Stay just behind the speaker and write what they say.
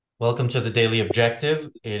Welcome to the Daily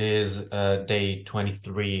Objective. It is day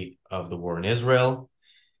 23 of the war in Israel.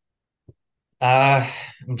 Uh,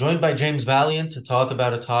 I'm joined by James Valiant to talk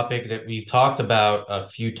about a topic that we've talked about a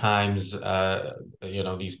few times,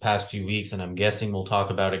 these past few weeks, and I'm guessing we'll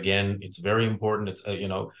talk about again. It's very important. I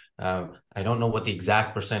don't know what the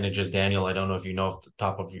exact percentage is, Daniel. I don't know if you know off the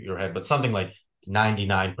top of your head, but something like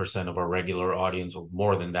 99% of our regular audience, or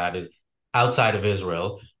more than that, is outside of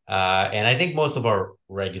Israel. And I think most of our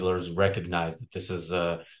regulars recognize that this is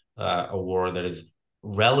a war that is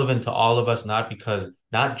relevant to all of us, not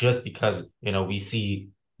just because we see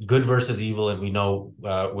good versus evil and we know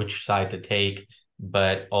which side to take,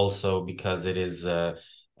 but also because it is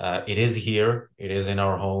here, it is in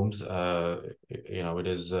our homes. It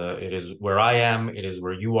is where I am, it is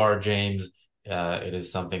where you are, James. It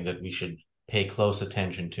is something that we should pay close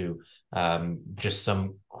attention to. Just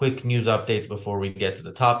some quick news updates before we get to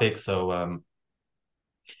the topic.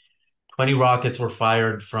 20 rockets were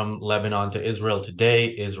fired from Lebanon to Israel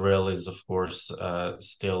today. Israel is, of course,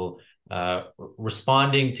 still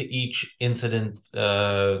responding to each incident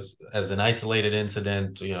as an isolated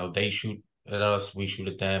incident. They shoot at us, we shoot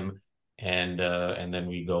at them, and then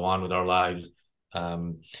we go on with our lives.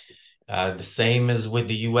 Um, the same as with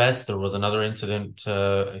the U.S. There was another incident,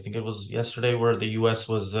 I think it was yesterday, where the U.S.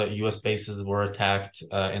 bases were attacked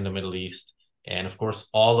in the Middle East. And of course,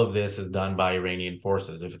 all of this is done by Iranian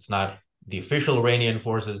forces. If it's not the official Iranian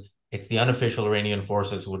forces, it's the unofficial Iranian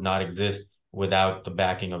forces who would not exist without the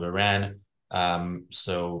backing of Iran. Yeah,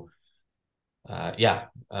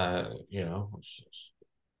 it's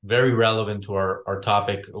very relevant to our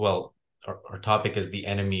topic. Well, our topic is the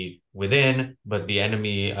enemy within, but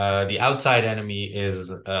the outside enemy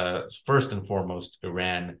is first and foremost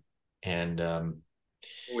Iran. And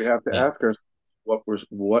We have to yeah, ask ourselves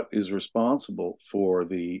what is responsible for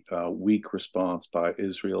the weak response by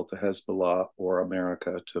Israel to Hezbollah or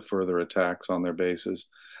America to further attacks on their bases.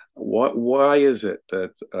 Why is it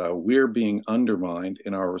that we're being undermined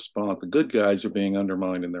in our response? The good guys are being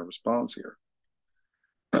undermined in their response here.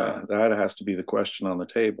 That has to be the question on the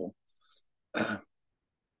table.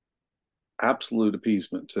 Absolute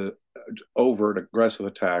appeasement to overt aggressive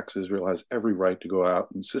attacks. Israel has every right to go out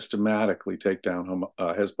and systematically take down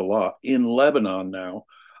Hezbollah in Lebanon now.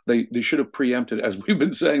 They should have preempted, as we've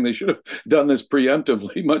been saying, they should have done this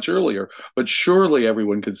preemptively much earlier. But surely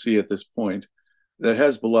everyone could see at this point that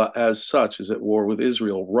Hezbollah, as such, is at war with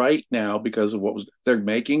Israel right now because of they're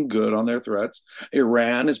making good on their threats.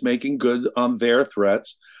 Iran is making good on their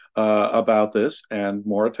threats about this, and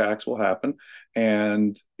more attacks will happen.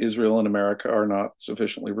 And Israel and America are not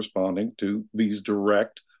sufficiently responding to these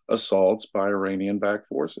direct assaults by Iranian backed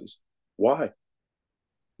forces. Why?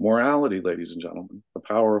 Morality, ladies and gentlemen, the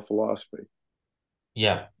power of philosophy.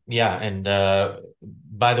 yeah. And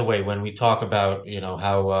by the way, when we talk about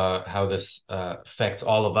how this affects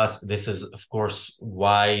all of us, this is of course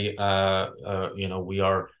why we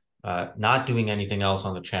are not doing anything else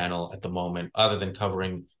on the channel at the moment other than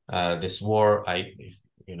covering this war.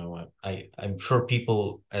 I'm sure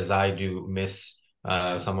people, as I do, miss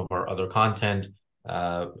some of our other content.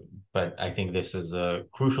 Uh, but I think this is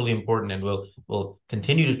crucially important, and we'll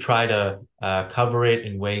continue to try to cover it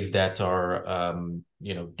in ways that are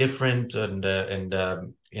different and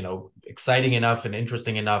exciting enough and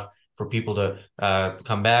interesting enough for people to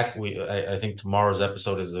come back. I think tomorrow's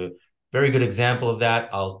episode is a very good example of that.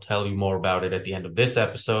 I'll tell you more about it at the end of this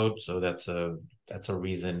episode, so that's a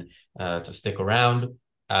reason to stick around.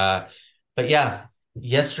 But yeah,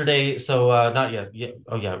 yesterday, not yet. Yeah,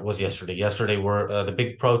 oh yeah, it was yesterday. Yesterday were the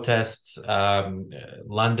big protests.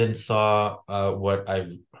 London saw what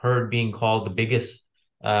I've heard being called the biggest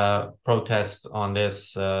protest on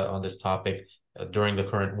this topic during the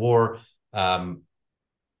current war. Um,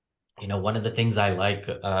 One of the things I like,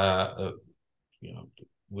 you know,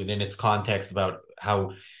 within its context about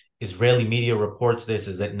how Israeli media reports this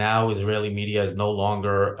is that now Israeli media is no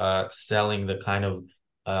longer selling the kind of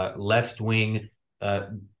left wing, uh,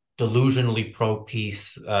 delusionally pro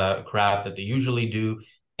peace crap that they usually do.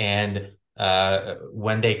 And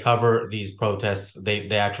when they cover these protests, they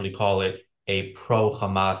actually call it a pro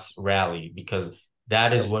Hamas rally because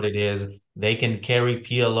that is Yep. what it is. They can carry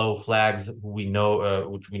PLO flags,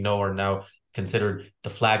 which we know are now considered the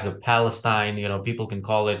flags of Palestine. People can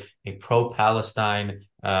call it a pro-Palestine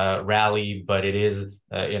rally, but it is,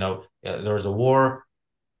 there's a war.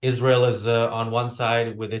 Israel is on one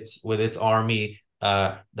side with its army.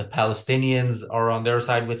 The Palestinians are on their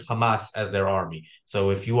side with Hamas as their army. So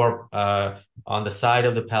if you are on the side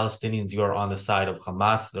of the Palestinians, you are on the side of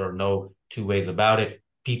Hamas. There are no two ways about it.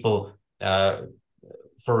 People,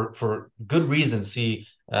 for good reason, see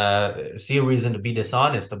see a reason to be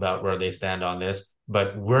dishonest about where they stand on this.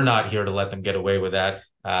 But we're not here to let them get away with that.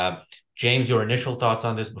 James, your initial thoughts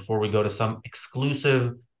on this before we go to some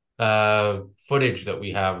exclusive footage that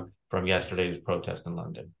we have from yesterday's protest in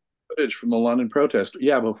London. Footage from the London protest.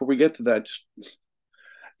 Yeah, before we get to that,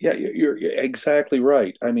 yeah, you're exactly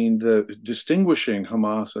right. I mean, the distinguishing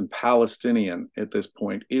Hamas and Palestinian at this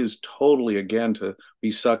point is totally again to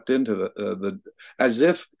be sucked into the as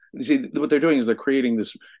if you see what they're doing is they're creating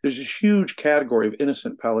this. There's this huge category of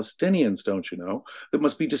innocent Palestinians, don't you know, that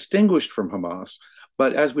must be distinguished from Hamas.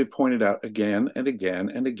 But as we pointed out again and again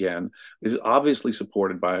and again, this is obviously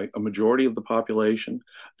supported by a majority of the population.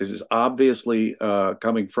 This is obviously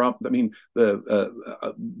coming from, I mean, the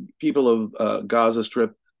people of Gaza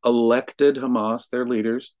Strip elected Hamas, their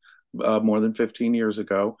leaders, more than 15 years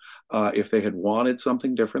ago. If they had wanted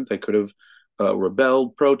something different, they could have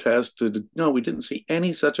rebelled, protested. No, we didn't see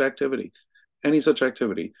any such activity. Any such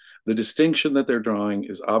activity. The distinction that they're drawing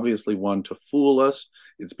is obviously one to fool us.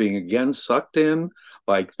 It's being again sucked in,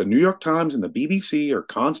 like the New York Times and the BBC are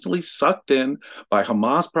constantly sucked in by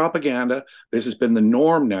Hamas propaganda. This has been the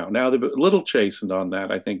norm now. Now they've been a little chastened on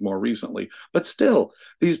that, I think, more recently. But still,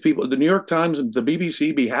 these people, the New York Times and the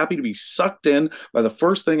BBC, be happy to be sucked in by the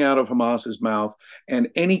first thing out of Hamas's mouth and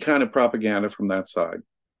any kind of propaganda from that side.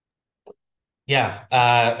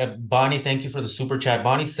 Yeah, Bonnie, thank you for the super chat.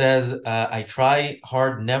 Bonnie says, I try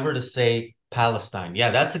hard never to say Palestine.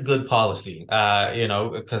 Yeah, that's a good policy.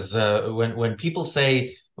 Because when people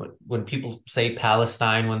say when people say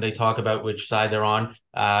Palestine when they talk about which side they're on,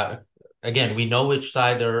 again, we know which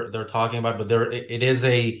side they're talking about, but it is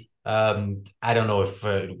a I don't know if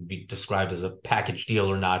it would be described as a package deal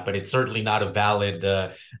or not, but it's certainly not a valid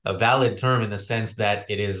term in the sense that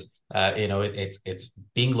it is it's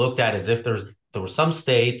being looked at as if there was some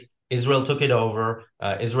state. Israel took it over.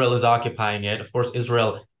 Israel is occupying it. Of course,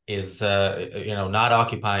 Israel is not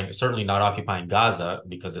occupying, certainly not occupying Gaza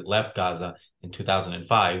because it left Gaza in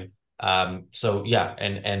 2005. So yeah,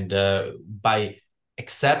 and by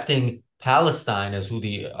accepting Palestine as who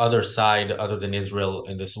the other side, other than Israel,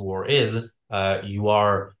 in this war is, you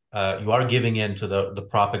are giving in to the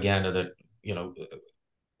propaganda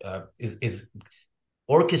that is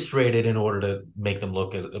orchestrated in order to make them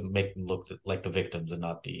look like the victims and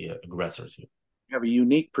not the aggressors here. Have a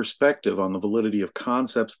unique perspective on the validity of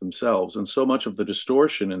concepts themselves. And so much of the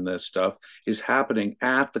distortion in this stuff is happening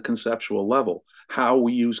at the conceptual level, how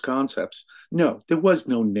we use concepts. No, there was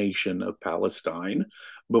no nation of Palestine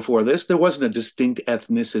before this. There wasn't a distinct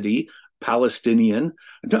ethnicity, Palestinian.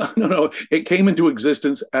 No, no, no. It came into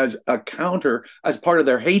existence as a counter, as part of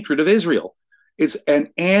their hatred of Israel. It's an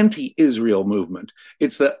anti-Israel movement.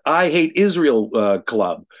 It's the I hate Israel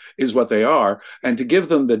club is what they are. And to give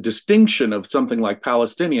them the distinction of something like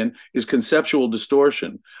Palestinian is conceptual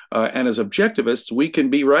distortion. And as objectivists, we can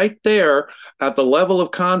be right there at the level of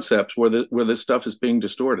concepts where this stuff is being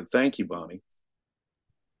distorted. Thank you, Bonnie.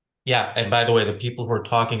 Yeah, and by the way, the people who are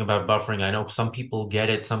talking about buffering, I know some people get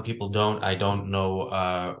it, some people don't. I don't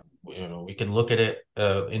know. We can look at it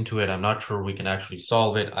into it. I'm not sure we can actually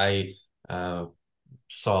solve it. I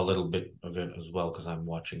saw a little bit of it as well because I'm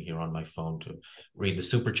watching here on my phone to read the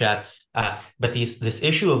super chat. But this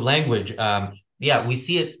issue of language, yeah, we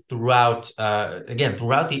see it throughout. Again,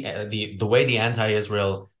 throughout the way the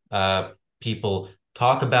anti-Israel people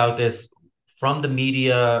talk about this, from the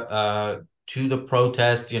media to the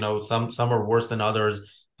protests. Some are worse than others,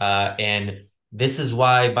 and this is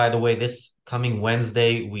why, by the way, this coming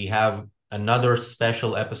Wednesday we have another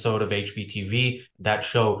special episode of HBTV. That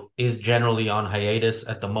show is generally on hiatus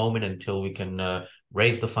at the moment until we can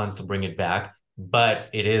raise the funds to bring it back. But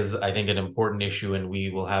it is, I think, an important issue, and we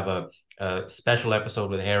will have a special episode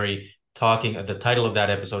with Harry talking. The title of that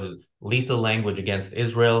episode is Lethal Language Against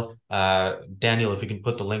Israel. Daniel, if you can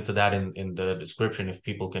put the link to that in the description, if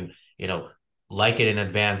people can, like it in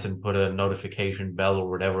advance and put a notification bell or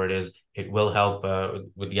whatever it is, it will help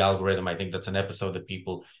with the algorithm. I think that's an episode that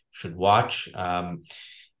people should watch.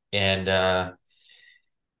 And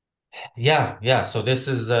yeah. So this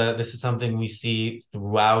is something we see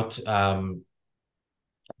throughout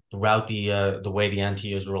the way the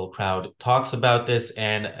anti-Israel crowd talks about this.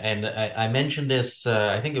 And I mentioned this.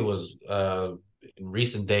 I think it was in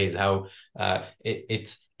recent days how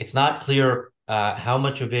it's not clear how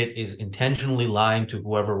much of it is intentionally lying to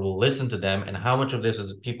whoever will listen to them, and how much of this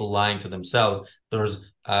is people lying to themselves. There's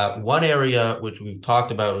one area which we've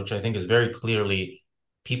talked about, which I think is very clearly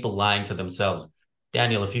people lying to themselves.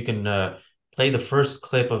 Daniel, if you can play the first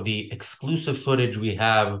clip of the exclusive footage we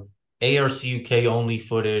have, ARC UK only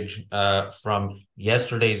footage from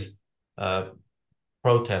yesterday's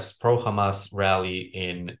protest, pro-Hamas rally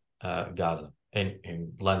in Gaza,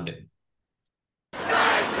 in London.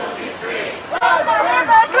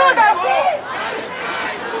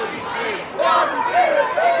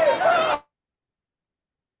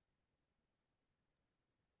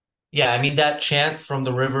 Yeah, I mean that chant from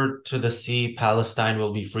the river to the sea, Palestine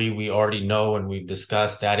will be free. We already know and we've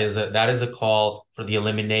discussed that is a call for the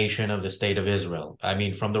elimination of the state of Israel. I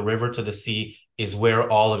mean, from the river to the sea is where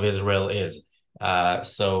all of Israel is.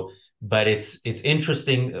 But it's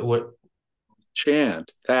interesting what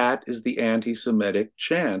Chant. That is the anti Semitic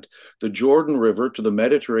chant. The Jordan River to the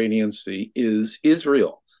Mediterranean Sea is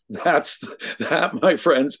Israel. That's that, my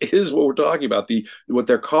friends, is what we're talking about. What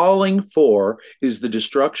they're calling for is the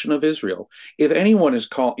destruction of Israel. If anyone is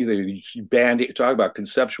called, talk about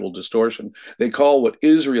conceptual distortion. They call what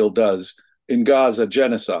Israel does in Gaza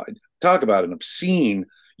genocide. Talk about an obscene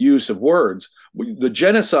use of words. The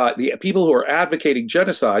genocide, the people who are advocating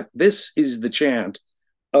genocide, this is the chant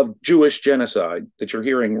of Jewish genocide that you're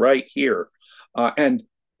hearing right here. And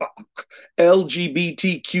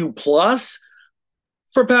LGBTQ plus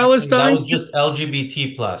for that Palestine. was just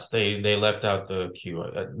LGBT plus. They left out the Q.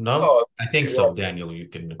 No, Oh, I think so, well, Daniel. You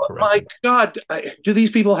can correct my me. God, do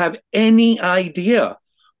these people have any idea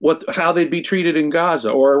how they'd be treated in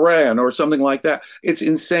Gaza or Iran or something like that? It's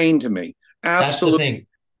insane to me. That's the Absolutely. thing.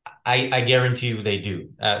 I guarantee you they do.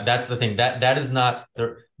 That's the thing. That is not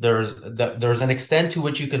there. There's an extent to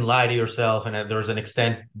which you can lie to yourself, and there's an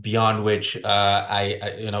extent beyond which you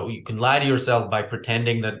can lie to yourself by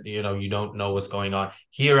pretending that you don't know what's going on.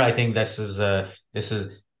 Here, I think this is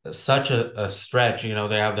such a stretch. They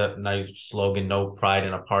have that nice slogan, "No pride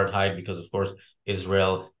in apartheid," because of course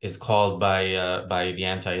Israel is called by the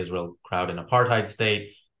anti-Israel crowd an apartheid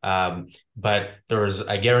state. But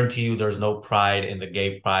I guarantee you, there's no pride in the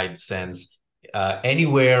gay pride sense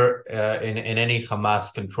anywhere in any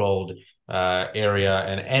Hamas-controlled area,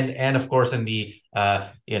 and of course in the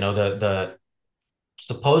the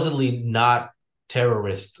supposedly not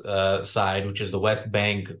terrorist side, which is the West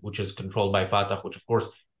Bank, which is controlled by Fatah, which of course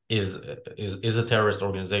is a terrorist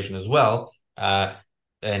organization as well.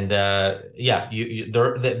 And yeah,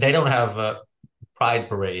 they don't have pride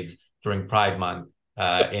parades during Pride Month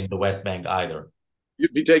in the West Bank either.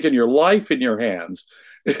 You'd be taking your life in your hands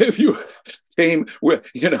if you came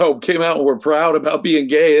out and were proud about being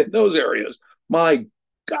gay in those areas. My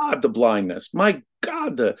God, the blindness. My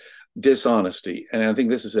God, the dishonesty. And I think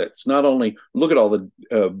this is it. It's not only look at all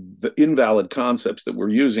the invalid concepts that we're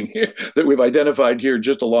using here, that we've identified here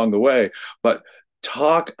just along the way, but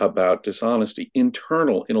talk about dishonesty,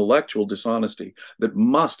 internal intellectual dishonesty that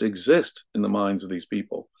must exist in the minds of these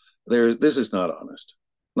people. This is not honest,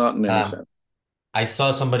 not in any Um, sense. I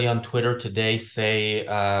saw somebody on Twitter today say,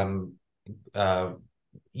 uh,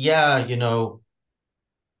 yeah,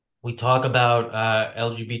 we talk about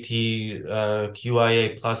LGBT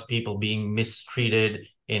QIA plus people being mistreated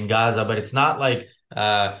in Gaza, but it's not like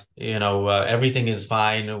everything is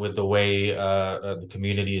fine with the way the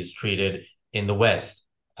community is treated in the West.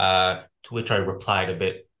 To which I replied a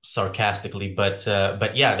bit sarcastically, but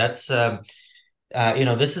yeah, that's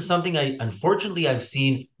this is something I unfortunately I've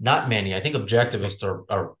seen not many. I think objectivists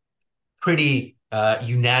are pretty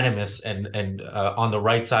unanimous and on the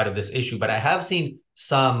right side of this issue. But I have seen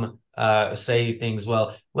some say things.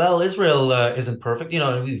 Well, Israel isn't perfect.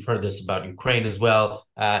 We've heard this about Ukraine as well.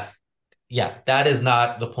 Yeah, that is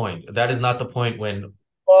not the point. That is not the point when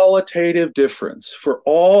Qualitative difference for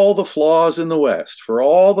all the flaws in the West, for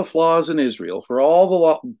all the flaws in Israel, for all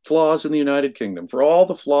the flaws in the United Kingdom, for all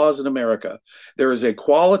the flaws in America. There is a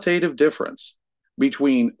qualitative difference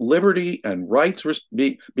between liberty and rights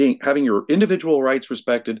being having your individual rights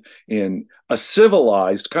respected in a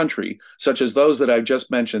civilized country such as those that I've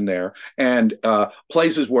just mentioned there, and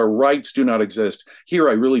places where rights do not exist. Here,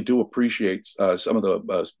 I really do appreciate some of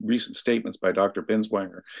the recent statements by Dr.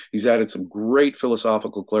 Binswanger. He's added some great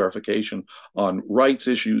philosophical clarification on rights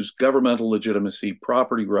issues, governmental legitimacy,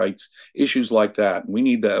 property rights, issues like that. We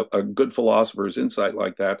need a good philosopher's insight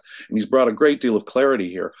like that, and he's brought a great deal of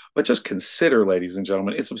clarity here. But just consider, ladies and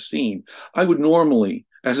gentlemen, it's obscene. I would normally,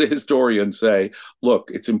 as a historian, say,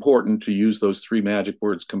 look, it's important to use those three magic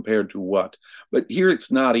words compared to what. But here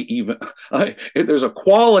it's not even, there's a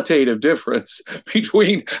qualitative difference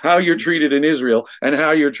between how you're treated in Israel and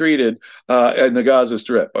how you're treated in the Gaza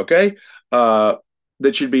Strip, okay? That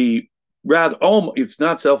should be rather, it's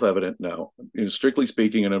not self-evident, no, strictly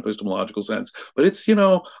speaking in an epistemological sense, but it's,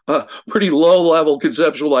 a pretty low-level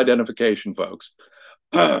conceptual identification, folks.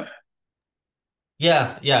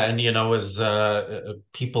 yeah, and as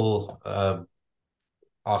people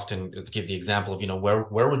often give the example of,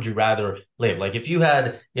 where would you rather live? Like if you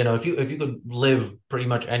had, if you could live pretty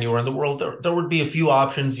much anywhere in the world, there would be a few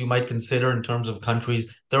options you might consider in terms of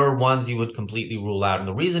countries. There are ones you would completely rule out. And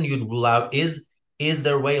the reason you'd rule out is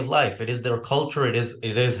their way of life. It is their culture. It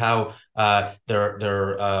is how the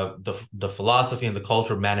philosophy and the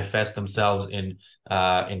culture manifest themselves in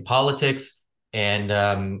politics. And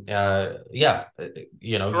yeah,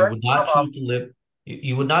 you Correct. would not choose to live.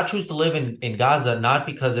 You would not choose to live in Gaza, not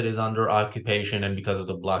because it is under occupation and because of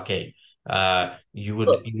the blockade. You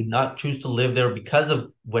would not choose to live there because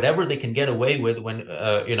of whatever they can get away with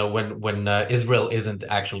when Israel isn't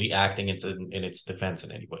actually acting in its defense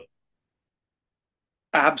in any way.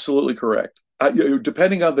 Absolutely correct.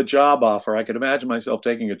 Depending on the job offer, I could imagine myself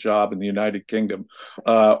taking a job in the United Kingdom,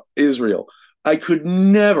 Israel. I could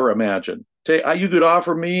never imagine. You could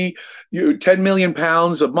offer me 10 million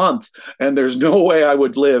pounds a month, and there's no way I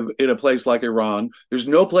would live in a place like Iran. There's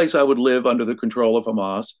no place I would live under the control of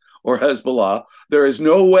Hamas or Hezbollah. There is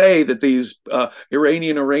no way that these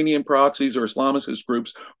Iranian proxies or Islamist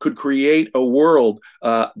groups could create a world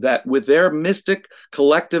that, with their mystic,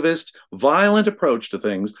 collectivist, violent approach to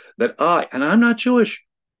things, and I'm not Jewish.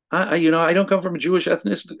 I don't come from a Jewish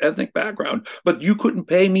ethnic background, but you couldn't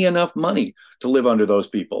pay me enough money to live under those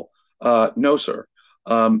people. No, sir.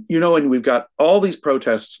 And we've got all these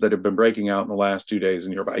protests that have been breaking out in the last 2 days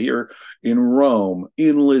in Europe. Here in Rome,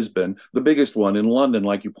 in Lisbon, the biggest one in London,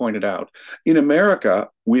 like you pointed out. In America,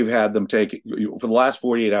 we've had them take for the last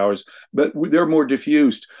 48 hours, but they're more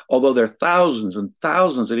diffused. Although there are thousands and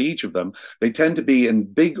thousands at each of them, they tend to be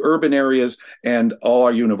in big urban areas and all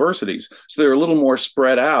our universities. So they're a little more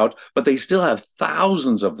spread out, but they still have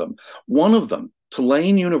thousands of them. One of them,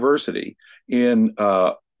 Tulane University in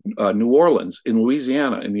New Orleans, in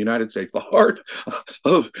Louisiana, in the United States, the heart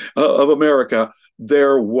of America.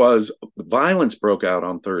 There was violence broke out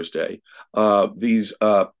on Thursday. These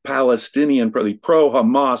Palestinian,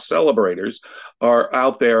 pro-Hamas celebrators are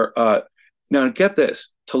out there. Now, get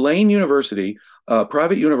this: Tulane University,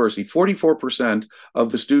 private university, 44%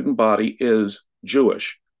 of the student body is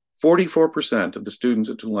Jewish. 44% of the students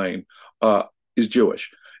at Tulane is Jewish.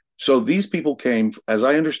 So these people came, as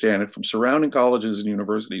I understand it, from surrounding colleges and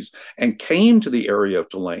universities and came to the area of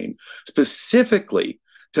Tulane specifically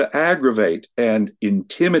to aggravate and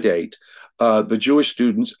intimidate the Jewish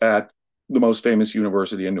students at the most famous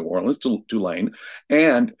university in New Orleans, Tulane.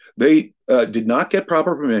 And they did not get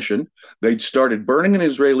proper permission. They started burning an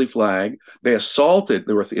Israeli flag. They assaulted.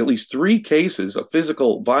 There were at least 3 cases of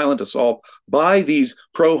physical violent assault by these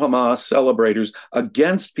pro-Hamas celebrators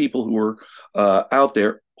against people who were out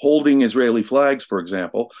there holding Israeli flags, for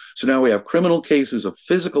example. So now we have criminal cases of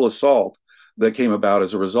physical assault that came about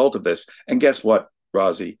as a result of this. And guess what,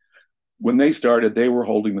 Razi? When they started, they were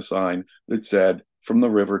holding the sign that said, "From the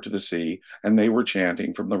river to the sea," and they were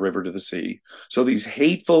chanting, "From the river to the sea." So these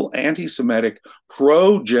hateful, anti-Semitic,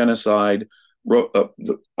 pro-genocide,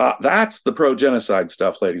 that's the pro-genocide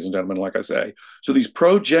stuff, ladies and gentlemen, like I say. So these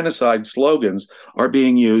pro-genocide slogans are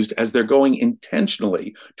being used as they're going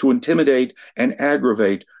intentionally to intimidate and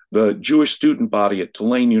aggravate the Jewish student body at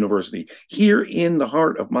Tulane University, here in the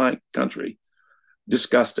heart of my country.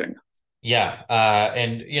 Disgusting. Yeah,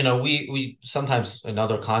 and we sometimes in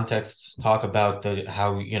other contexts talk about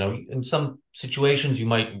how in some situations you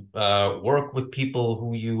might work with people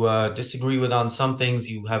who you disagree with on some things.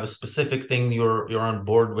 You have a specific thing you're on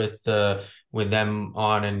board with them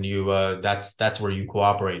on, and you that's where you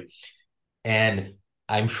cooperate. And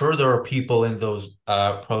I'm sure there are people in those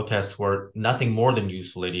protests who are nothing more than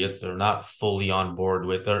useful idiots. They're not fully on board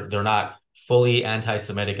with. They're not fully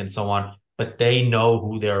anti-Semitic and so on, but they know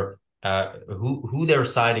who they're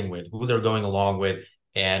siding with, who they're going along with,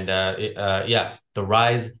 and yeah, the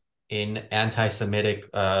rise in anti-Semitic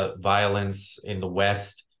violence in the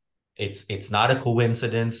West. It's not a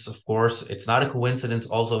coincidence, of course. It's not a coincidence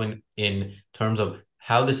also in terms of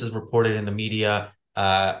how this is reported in the media.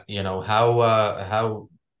 How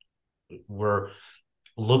we're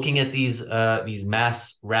looking at these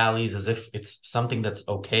mass rallies as if it's something that's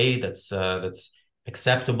okay, that's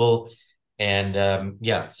acceptable. And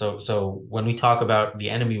yeah, so when we talk about the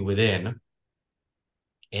enemy within,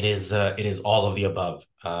 it is all of the above.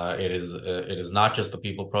 It is not just the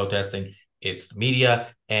people protesting; it's the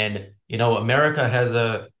media, and America has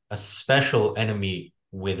a special enemy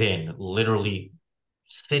within, literally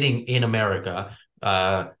sitting in America,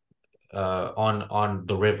 on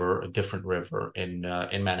the river, a different river in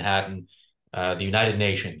Manhattan, the United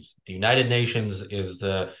Nations. The United Nations is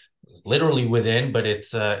literally within, but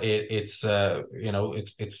it's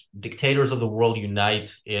dictators of the world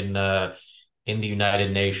unite in the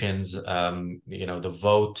United Nations. The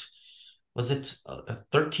vote was it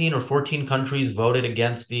 13 or 14 countries voted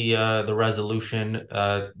against the resolution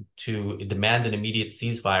to demand an immediate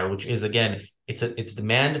ceasefire, which is again it's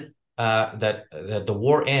demand that the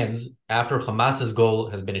war ends after Hamas's goal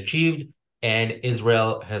has been achieved and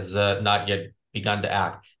Israel has not yet begun to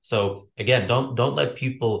act. So again, don't let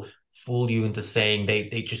people fool you into saying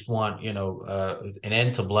they just want an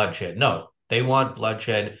end to bloodshed. No, they want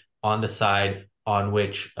bloodshed on the side on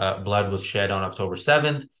which blood was shed on October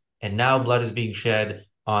 7th, and now blood is being shed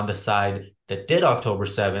on the side that did October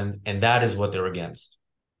 7th, and that is what they're against.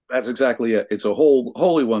 That's exactly it. It's a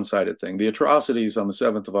wholly one-sided thing. The atrocities on the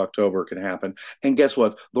 7th of October can happen. And guess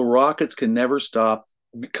what? The rockets can never stop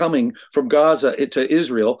coming from Gaza to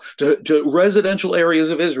Israel, to residential areas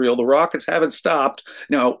of Israel. The rockets haven't stopped.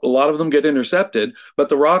 Now, a lot of them get intercepted, but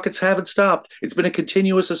the rockets haven't stopped. It's been a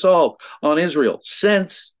continuous assault on Israel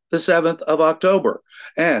since the 7th of October.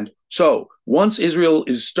 And so once Israel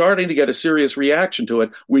is starting to get a serious reaction to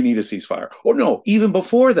it, we need a ceasefire. Or no, even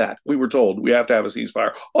before that, we were told we have to have a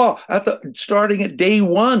ceasefire. Oh, starting at day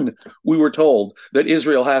one, we were told that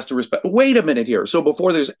Israel has to respect. Wait a minute here. So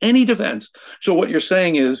before there's any defense, so what you're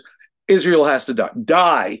saying is Israel has to die.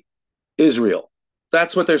 Die, Israel.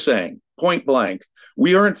 That's what they're saying, point blank.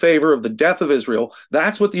 We are in favor of the death of Israel.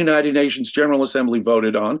 That's what the United Nations General Assembly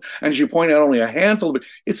voted on. And as you point out, only a handful of it.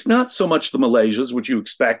 It's not so much the Malaysias, which you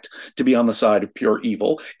expect to be on the side of pure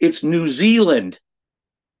evil. It's New Zealand.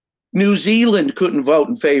 New Zealand couldn't vote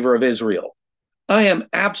in favor of Israel. I am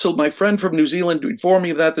my friend from New Zealand informed me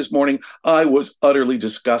of that this morning. I was utterly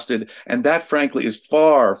disgusted. And that, frankly, is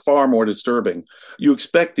far, far more disturbing. You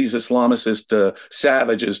expect these Islamicist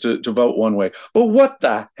savages to vote one way. But what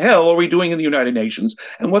the hell are we doing in the United Nations?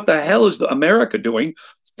 And what the hell is America doing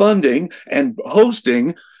funding and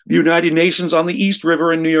hosting the United Nations on the East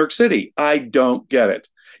River in New York City? I don't get it.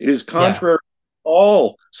 It is contrary to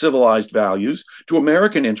all civilized values, to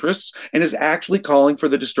American interests, and is actually calling for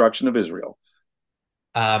the destruction of Israel.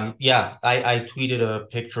 I tweeted a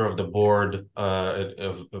picture of the board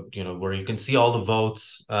where you can see all the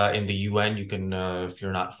votes in the UN. You can, if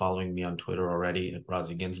you're not following me on Twitter already at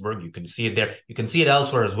Rosie Ginsburg, you can see it there. You can see it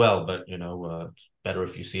elsewhere as well, but it's better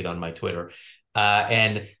if you see it on my Twitter.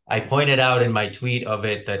 And I pointed out in my tweet of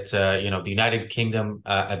it that the United Kingdom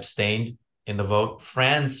abstained in the vote.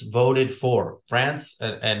 France voted for. France,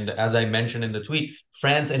 and as I mentioned in the tweet,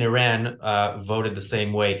 France and Iran voted the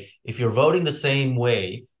same way. If you're voting the same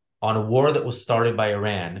way on a war that was started by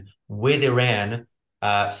Iran with Iran,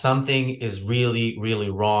 something is really, really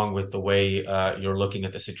wrong with the way you're looking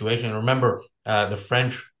at the situation. And remember, the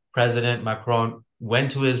French President Macron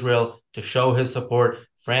went to Israel to show his support.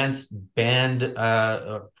 France banned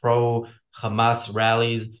pro-Hamas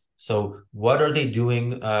rallies. So what are they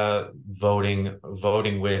doing voting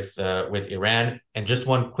with Iran? And just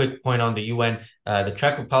one quick point on the UN, the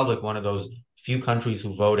Czech Republic, one of those few countries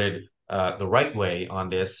who voted the right way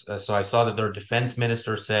on this. So I saw that their defense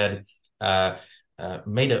minister said,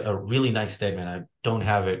 made a really nice statement. I don't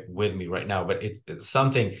have it with me right now, but it's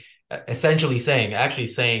something essentially saying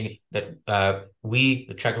that we,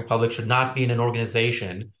 the Czech Republic, should not be in an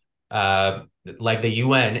organization like the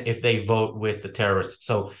UN if they vote with the terrorists.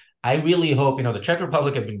 So I really hope, the Czech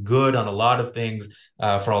Republic have been good on a lot of things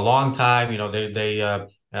for a long time. They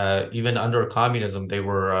even under communism, they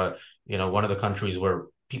were, one of the countries where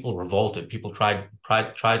people revolted. People tried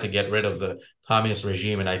to get rid of the communist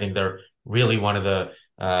regime, and I think they're really one of the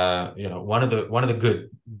one of the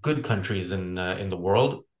good countries in the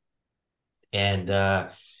world. And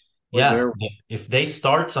if they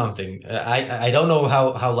start something, I don't know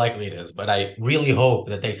how likely it is, but I really hope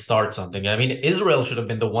that they start something. I mean, Israel should have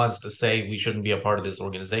been the ones to say we shouldn't be a part of this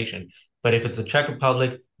organization. But if it's the Czech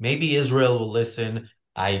Republic, maybe Israel will listen.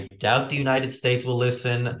 I doubt the United States will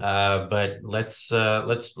listen. But let's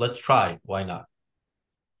try. Why not?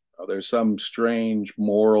 There's some strange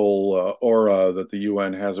moral aura that the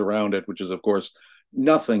UN has around it, which is, of course,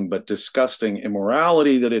 nothing but disgusting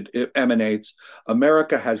immorality that it emanates.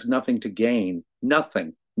 America has nothing to gain,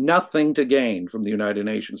 nothing to gain from the United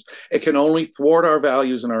Nations. It can only thwart our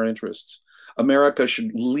values and our interests. America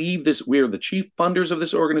should leave this. We are the chief funders of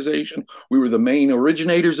this organization. We were the main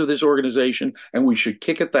originators of this organization, and we should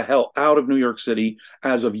kick it the hell out of New York City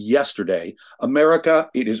as of yesterday. America,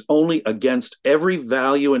 it is only against every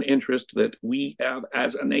value and interest that we have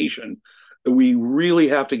as a nation. We really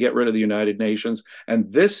have to get rid of the United Nations.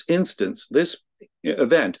 And this instance, this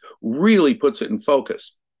event really puts it in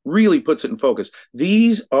focus,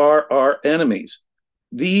 These are our enemies.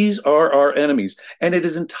 These are our enemies. And it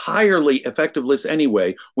is entirely effectiveless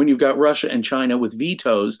anyway when you've got Russia and China with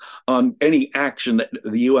vetoes on any action that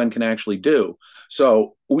the UN can actually do.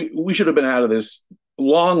 So we should have been out of this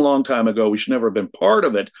long time ago. We should never have been part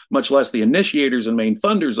of it, much less the initiators and main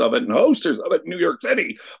funders of it and hosters of it in New York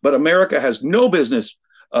City. But America has no business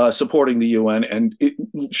supporting the UN, and it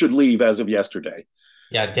should leave as of yesterday.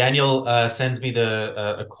 Yeah, Daniel sends me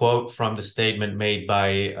the a quote from the statement made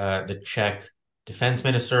by the Czech defense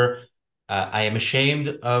minister. I am ashamed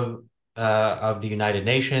of the United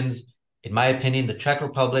Nations. In my opinion, the Czech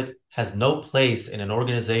Republic has no place in an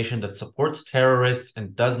organization that supports terrorists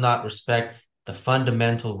and does not respect the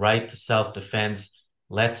fundamental right to self-defense.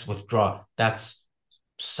 Let's withdraw. That's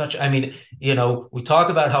such, I mean, we talk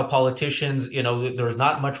about how politicians, there's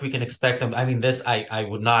not much we can expect them. I mean, this I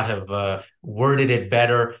would not have worded it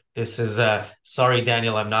better. This is sorry,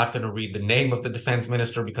 Daniel, I'm not going to read the name of the defense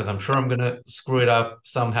minister because I'm sure I'm going to screw it up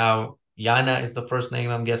somehow. Yana is the first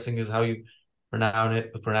name, I'm guessing, is how you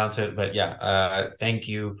pronounce it. But yeah, thank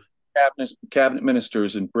you. Cabinet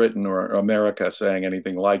ministers in Britain or America saying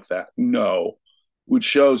anything like that. No, which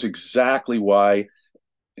shows exactly why,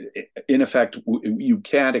 in effect, you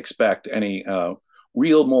can't expect any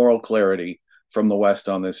real moral clarity from the West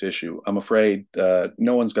on this issue. I'm afraid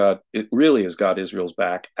no one's got it. Really has got Israel's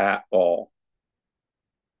back at all.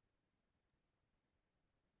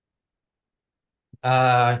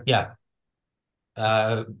 Yeah.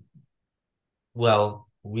 Uh, Well,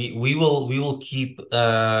 we will keep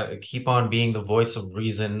on being the voice of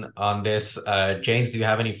reason on this. James, do you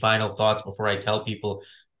have any final thoughts before I tell people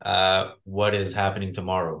what is happening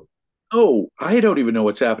tomorrow? Oh, I don't even know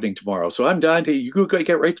what's happening tomorrow, so I'm dying to you go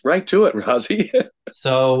get right to it, Razi.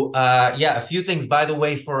 So yeah, a few things. By the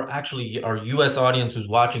way, for actually our US audience who's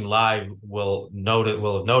watching live will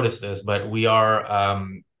have noticed this, but we are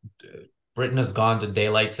Britain has gone to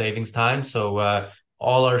daylight savings time. So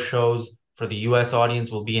all our shows for the US audience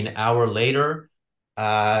will be an hour later.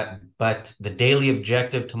 But the daily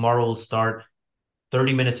objective tomorrow will start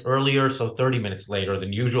 30 minutes earlier, so 30 minutes later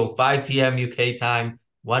than usual, 5 p.m. UK time,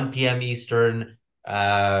 1 p.m. Eastern,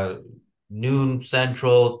 noon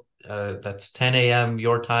Central. That's 10 a.m.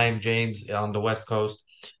 your time, James, on the West Coast.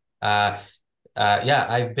 Uh, yeah,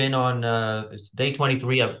 I've been on it's day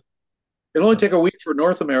 23 of It'll only take a week for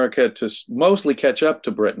North America to mostly catch up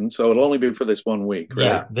to Britain, so it'll only be for this 1 week, right?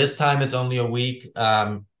 yeah, this time it's only a week.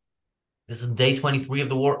 This is day 23 of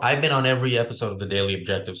the war. I've been on every episode of the Daily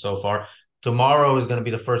Objective so far. Tomorrow is going to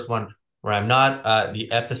be the first one where I'm not. The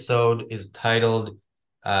episode is titled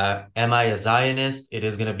Am I a Zionist? It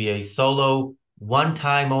is going to be a solo, one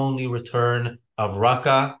time only return of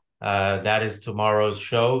Raqqa. That is tomorrow's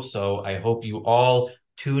show. So I hope you all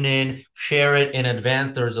tune in, share it in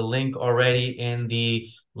advance. There's a link already in the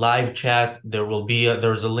live chat.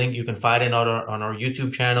 There's a link you can find it on our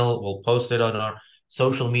YouTube channel. We'll post it on our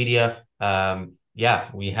social media. Yeah,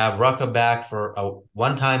 we have Raqqa back for a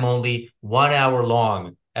one time only, 1 hour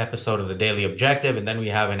long episode of the Daily Objective, and then we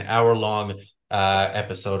have an hour long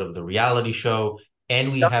episode of the reality show,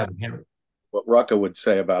 and we have What Raqqa would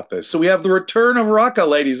say about this. So we have the return of Raqqa,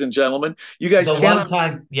 ladies and gentlemen. You guys the one cannot.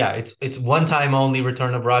 time, yeah, it's one time only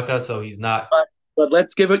return of Raqqa, so he's not. But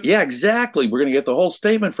let's give it. Yeah, exactly. We're going to get the whole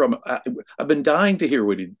statement from. I've been dying to hear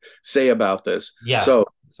what he'd say about this. Yeah, So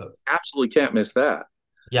so absolutely can't miss that.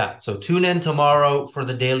 yeah, so tune in tomorrow for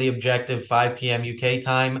the Daily Objective, 5 p.m. UK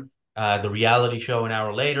time. The reality show an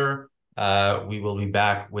hour later. We will be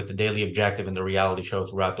back with the Daily Objective and the reality show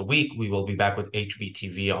throughout the week. We will be back with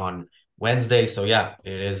HBTV on Wednesday. So yeah,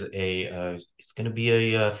 it's going to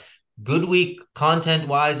be a good week content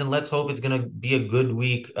wise, and let's hope it's going to be a good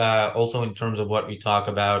week also in terms of what we talk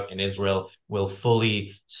about. And Israel will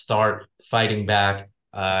fully start fighting back,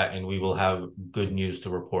 and we will have good news to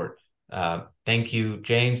report. Thank you,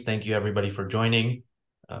 James. Thank you, everybody, for joining.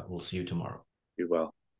 We'll see you tomorrow. Be well.